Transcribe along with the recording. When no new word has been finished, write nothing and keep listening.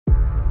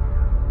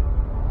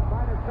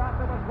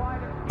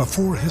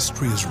Before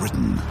history is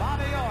written,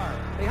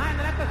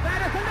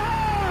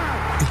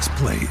 it's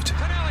played.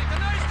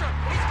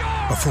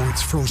 Before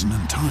it's frozen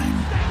in time,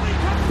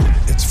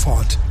 it's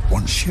fought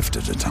one shift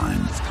at a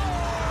time.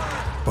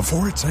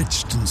 Before it's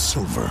etched in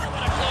silver,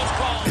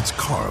 it's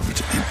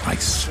carved in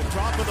ice.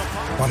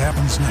 What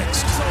happens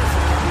next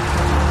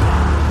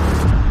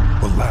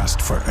will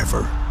last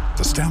forever.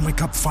 The Stanley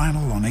Cup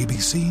Final on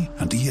ABC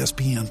and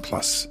ESPN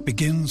Plus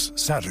begins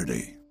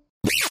Saturday.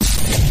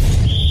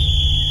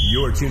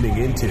 You're tuning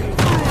into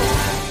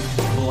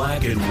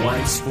Black and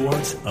White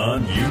Sports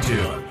on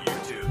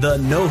YouTube. The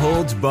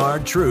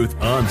no-holds-barred truth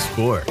on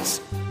sports.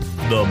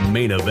 The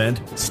main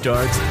event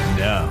starts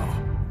now.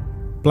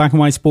 Black and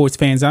White Sports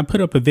fans, I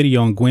put up a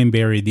video on Gwen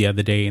Berry the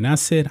other day, and I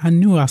said I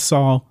knew I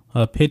saw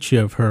a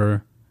picture of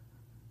her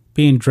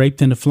being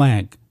draped in a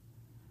flag.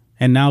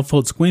 And now,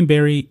 folks, Gwen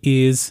Berry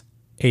is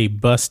a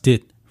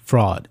busted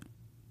fraud.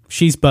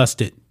 She's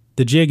busted.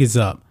 The jig is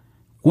up.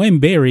 Gwen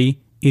Berry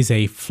is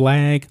a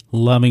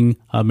flag-loving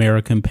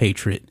American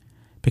patriot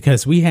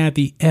because we have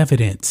the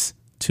evidence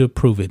to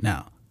prove it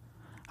now.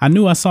 I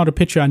knew I saw the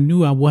picture. I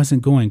knew I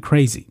wasn't going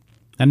crazy.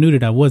 I knew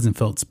that I wasn't,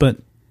 folks, but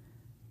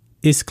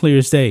it's clear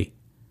as day.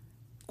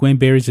 Gwen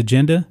Berry's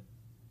agenda,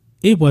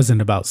 it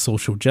wasn't about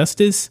social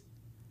justice.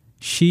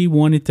 She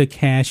wanted to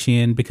cash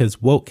in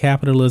because woke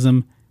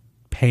capitalism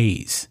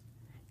pays.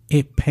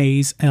 It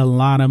pays a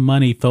lot of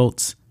money,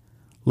 folks.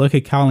 Look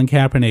at Colin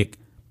Kaepernick,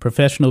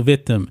 professional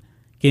victim,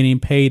 getting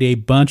paid a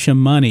bunch of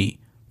money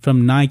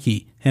from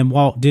Nike and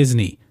Walt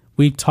Disney.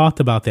 We've talked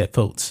about that,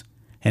 folks.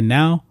 And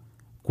now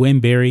Gwen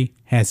Berry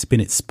has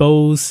been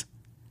exposed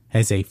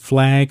as a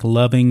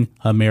flag-loving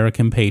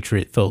American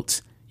patriot,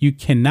 folks. You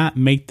cannot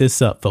make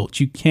this up, folks.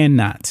 You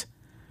cannot.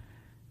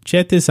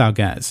 Check this out,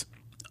 guys.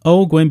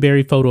 Old Gwen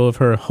Berry photo of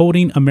her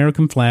holding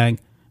American flag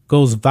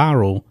goes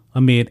viral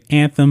amid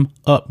anthem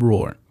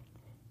uproar.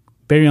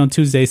 Berry on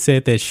Tuesday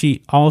said that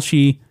all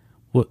she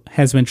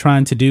has been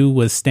trying to do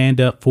was stand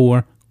up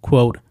for,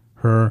 quote,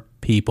 her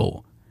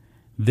people.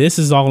 This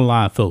is all a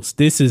lie, folks.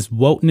 This is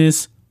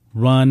wokeness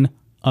run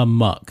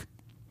amok.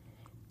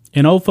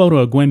 An old photo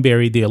of Gwen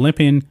Berry, the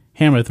Olympian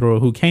hammer thrower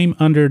who came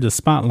under the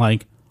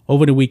spotlight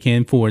over the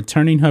weekend for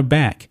turning her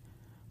back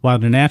while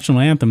the national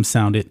anthem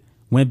sounded,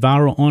 went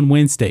viral on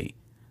Wednesday.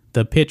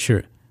 The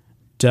picture,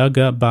 dug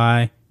up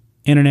by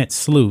internet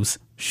sleuths,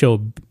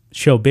 showed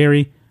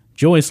Berry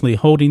joyously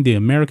holding the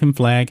American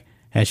flag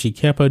as she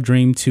kept her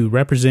dream to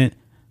represent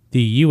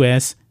the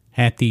U.S.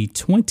 at the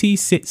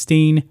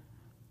 2016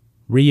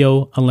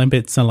 Rio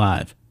Olympics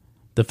alive.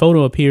 The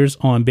photo appears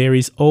on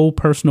Berry's old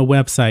personal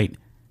website,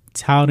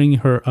 touting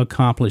her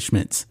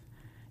accomplishments.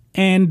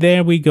 And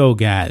there we go,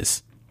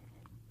 guys.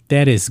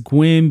 That is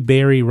Gwen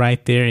Berry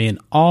right there in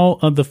all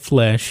of the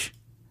flesh.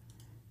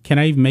 Can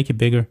I even make it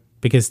bigger?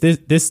 Because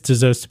this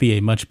deserves to be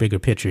a much bigger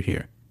picture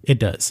here. It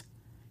does.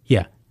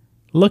 Yeah.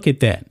 Look at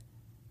that.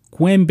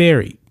 Gwen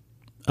Berry,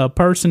 a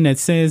person that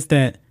says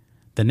that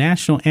the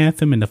national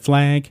anthem and the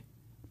flag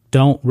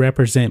don't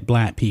represent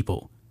black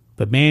people.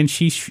 But man,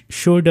 she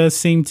sure does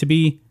seem to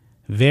be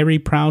very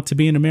proud to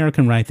be an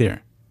American right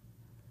there.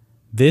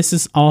 This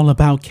is all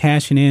about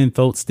cashing in,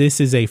 folks.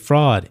 This is a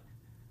fraud.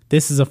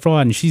 This is a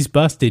fraud, and she's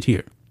busted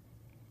here.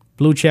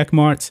 Blue check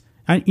marks.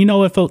 You know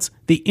what, folks?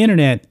 The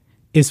internet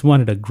is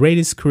one of the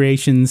greatest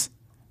creations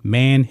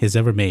man has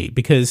ever made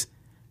because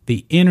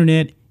the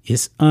internet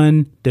is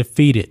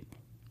undefeated.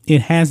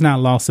 It has not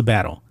lost a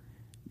battle.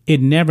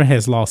 It never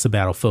has lost a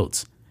battle,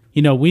 folks.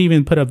 You know, we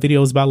even put up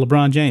videos about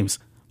LeBron James.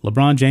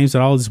 LeBron James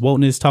and all this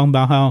wokeness talking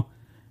about how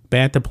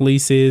bad the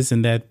police is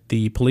and that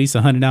the police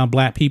are hunting down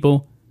black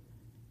people.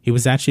 He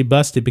was actually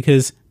busted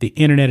because the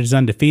internet is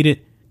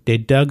undefeated. They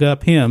dug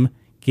up him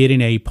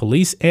getting a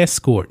police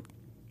escort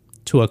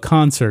to a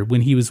concert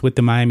when he was with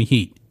the Miami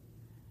Heat.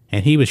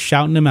 And he was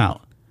shouting them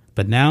out.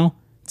 But now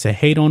to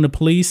hate on the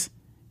police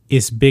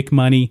is big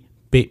money,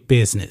 big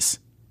business.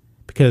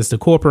 Because the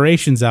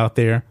corporations out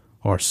there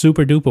are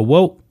super duper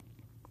woke.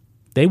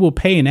 They will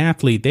pay an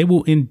athlete. They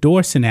will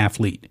endorse an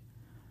athlete.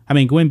 I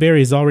mean, Gwen Berry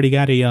has already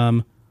got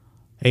a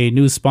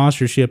new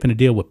sponsorship and a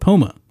deal with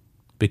Puma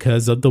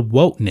because of the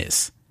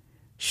wokeness.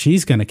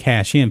 She's going to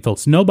cash in,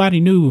 folks. Nobody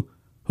knew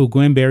who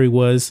Gwen Berry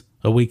was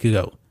a week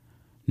ago.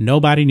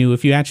 Nobody knew.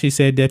 If you actually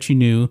said that you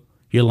knew,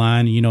 you're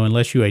lying,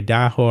 unless you're a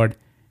diehard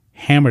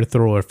hammer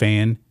thrower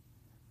fan.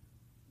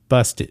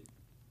 Busted.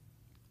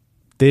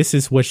 This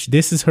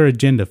is her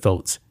agenda,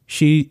 folks.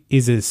 She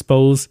is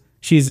exposed.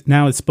 She's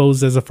now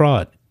exposed as a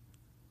fraud.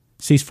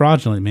 She's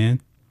fraudulent,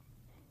 man.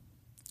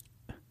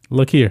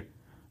 Look here.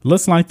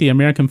 Looks like the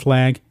American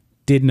flag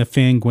didn't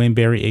offend Gwen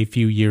Berry a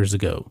few years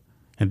ago.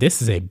 And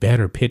this is a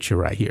better picture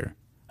right here.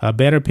 A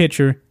better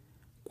picture.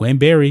 Gwen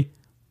Berry,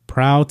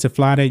 proud to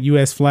fly that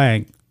U.S.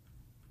 flag.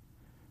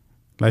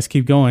 Let's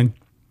keep going.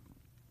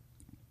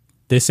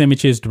 This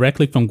image is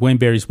directly from Gwen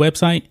Berry's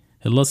website.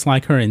 It looks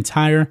like her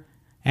entire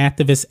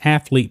activist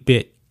athlete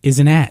bit is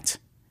an act.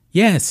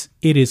 Yes,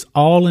 it is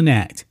all an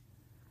act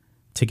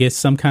to get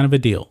some kind of a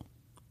deal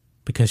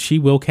because she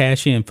will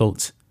cash in,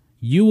 folks.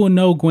 You will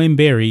know Gwen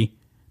Berry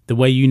the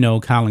way you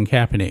know Colin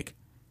Kaepernick.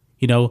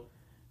 You know,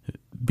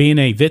 being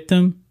a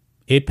victim,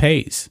 it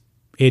pays.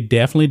 It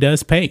definitely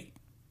does pay.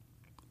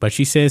 But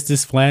she says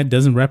this flag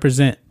doesn't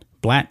represent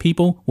black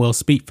people. Well,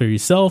 speak for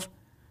yourself.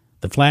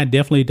 The flag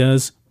definitely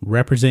does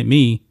represent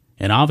me.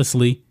 And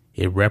obviously,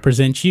 it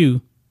represents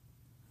you.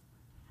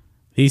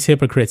 These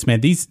hypocrites, man,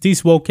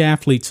 these woke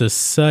athletes are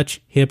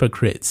such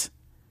hypocrites.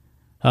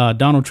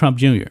 Donald Trump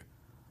Jr.,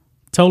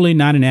 totally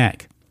not an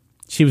act.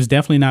 She was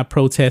definitely not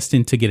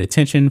protesting to get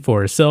attention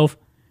for herself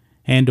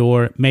and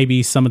or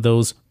maybe some of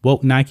those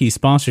woke Nike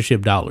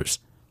sponsorship dollars.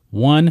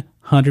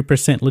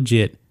 100%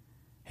 legit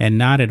and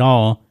not at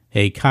all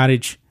a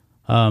cottage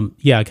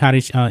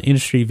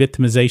industry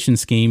victimization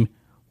scheme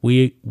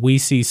we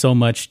see so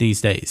much these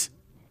days.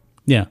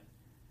 Yeah.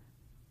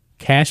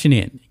 Cashing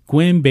in.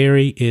 Gwen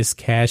Berry is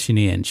cashing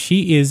in.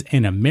 She is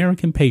an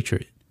American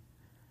patriot.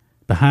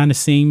 Behind the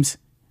scenes,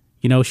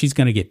 you know, she's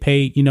going to get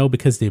paid, you know,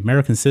 because the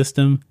American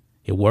system,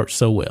 it works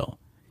so well.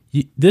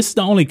 This is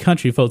the only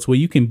country, folks, where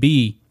you can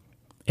be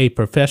a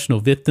professional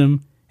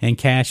victim and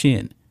cash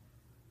in.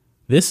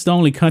 This is the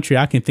only country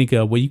I can think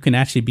of where you can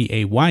actually be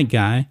a white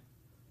guy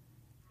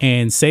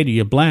and say to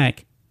you're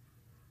black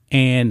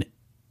and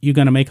you're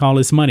going to make all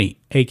this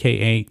money,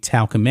 a.k.a.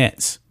 Talcum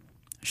Metz.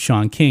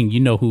 Sean King, you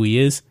know who he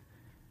is.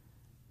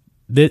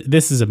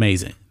 This is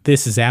amazing.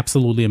 This is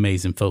absolutely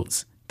amazing,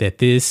 folks, that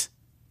this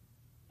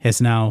has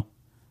now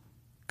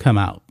come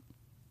out.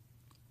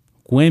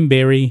 Gwen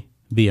Berry,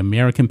 the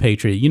American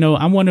patriot. You know,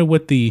 I wonder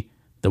what the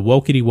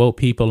wokety woke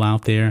people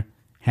out there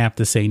have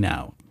to say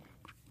now,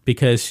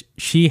 because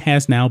she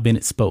has now been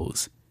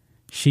exposed.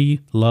 She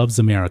loves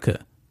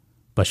America,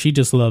 but she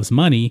just loves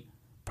money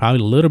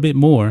probably a little bit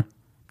more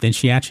than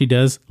she actually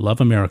does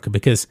love America,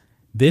 because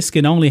this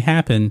can only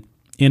happen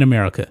in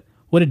America.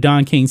 What did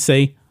Don King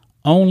say?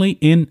 Only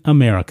in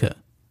America.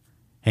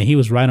 And he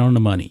was right on the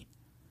money.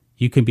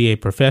 You can be a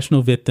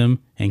professional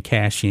victim and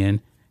cash in.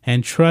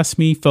 And trust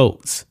me,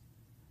 folks,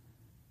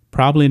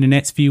 probably in the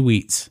next few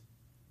weeks,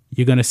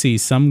 you're going to see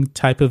some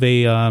type of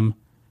a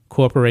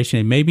corporation,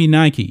 it may be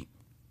Nike.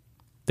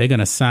 They're going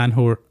to sign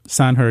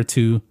her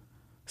to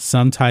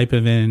some type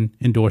of an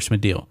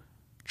endorsement deal.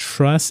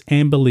 Trust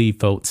and believe,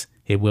 folks,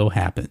 it will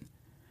happen.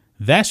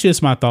 That's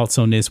just my thoughts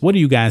on this. What do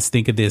you guys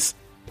think of this?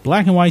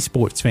 Black and white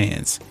sports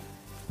fans,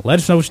 let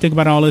us know what you think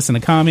about all this in the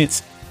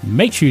comments.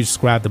 Make sure you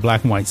subscribe to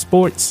Black and White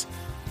Sports,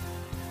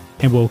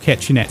 and we'll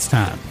catch you next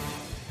time.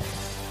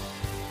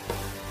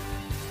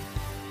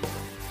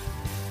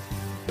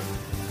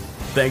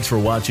 Thanks for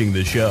watching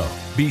the show.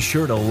 Be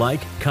sure to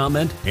like,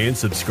 comment, and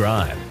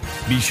subscribe.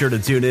 Be sure to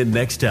tune in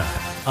next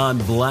time on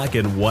Black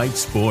and White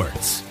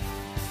Sports.